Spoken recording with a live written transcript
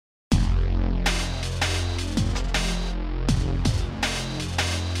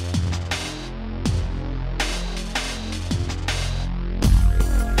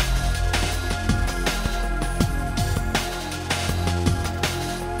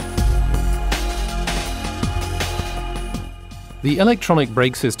The electronic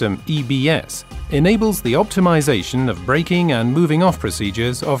brake system EBS enables the optimization of braking and moving off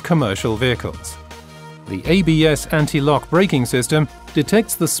procedures of commercial vehicles. The ABS anti-lock braking system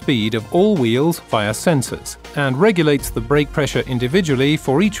detects the speed of all wheels via sensors and regulates the brake pressure individually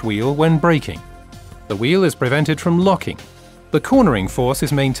for each wheel when braking. The wheel is prevented from locking. The cornering force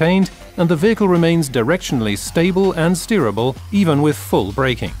is maintained and the vehicle remains directionally stable and steerable even with full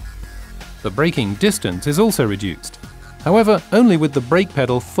braking. The braking distance is also reduced, however only with the brake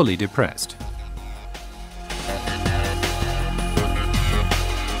pedal fully depressed.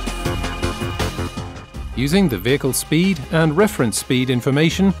 Using the vehicle speed and reference speed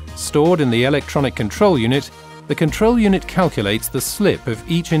information stored in the electronic control unit, the control unit calculates the slip of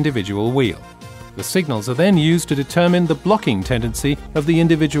each individual wheel. The signals are then used to determine the blocking tendency of the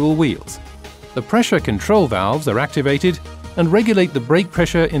individual wheels. The pressure control valves are activated and regulate the brake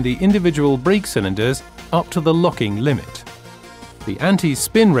pressure in the individual brake cylinders up to the locking limit. The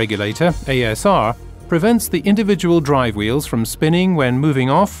anti-spin regulator, ASR, prevents the individual drive wheels from spinning when moving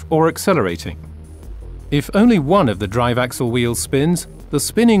off or accelerating. If only one of the drive axle wheels spins, the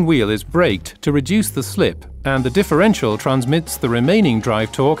spinning wheel is braked to reduce the slip and the differential transmits the remaining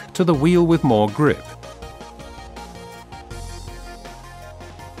drive torque to the wheel with more grip.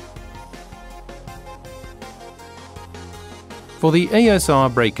 For the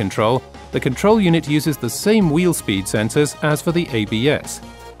ASR brake control, the control unit uses the same wheel speed sensors as for the ABS.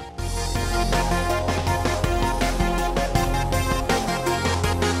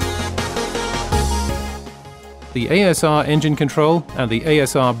 The ASR engine control and the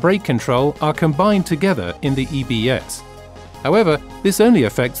ASR brake control are combined together in the EBS. However, this only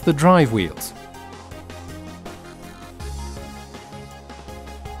affects the drive wheels.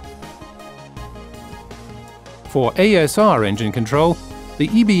 For ASR engine control, the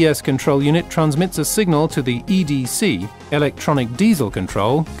EBS control unit transmits a signal to the EDC, electronic diesel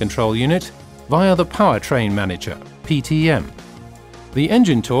control unit, via the powertrain manager, PTM. The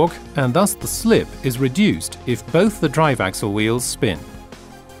engine torque, and thus the slip, is reduced if both the drive axle wheels spin.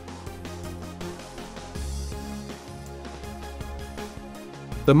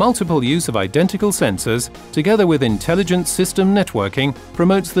 The multiple use of identical sensors, together with intelligent system networking,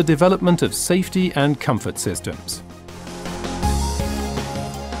 promotes the development of safety and comfort systems.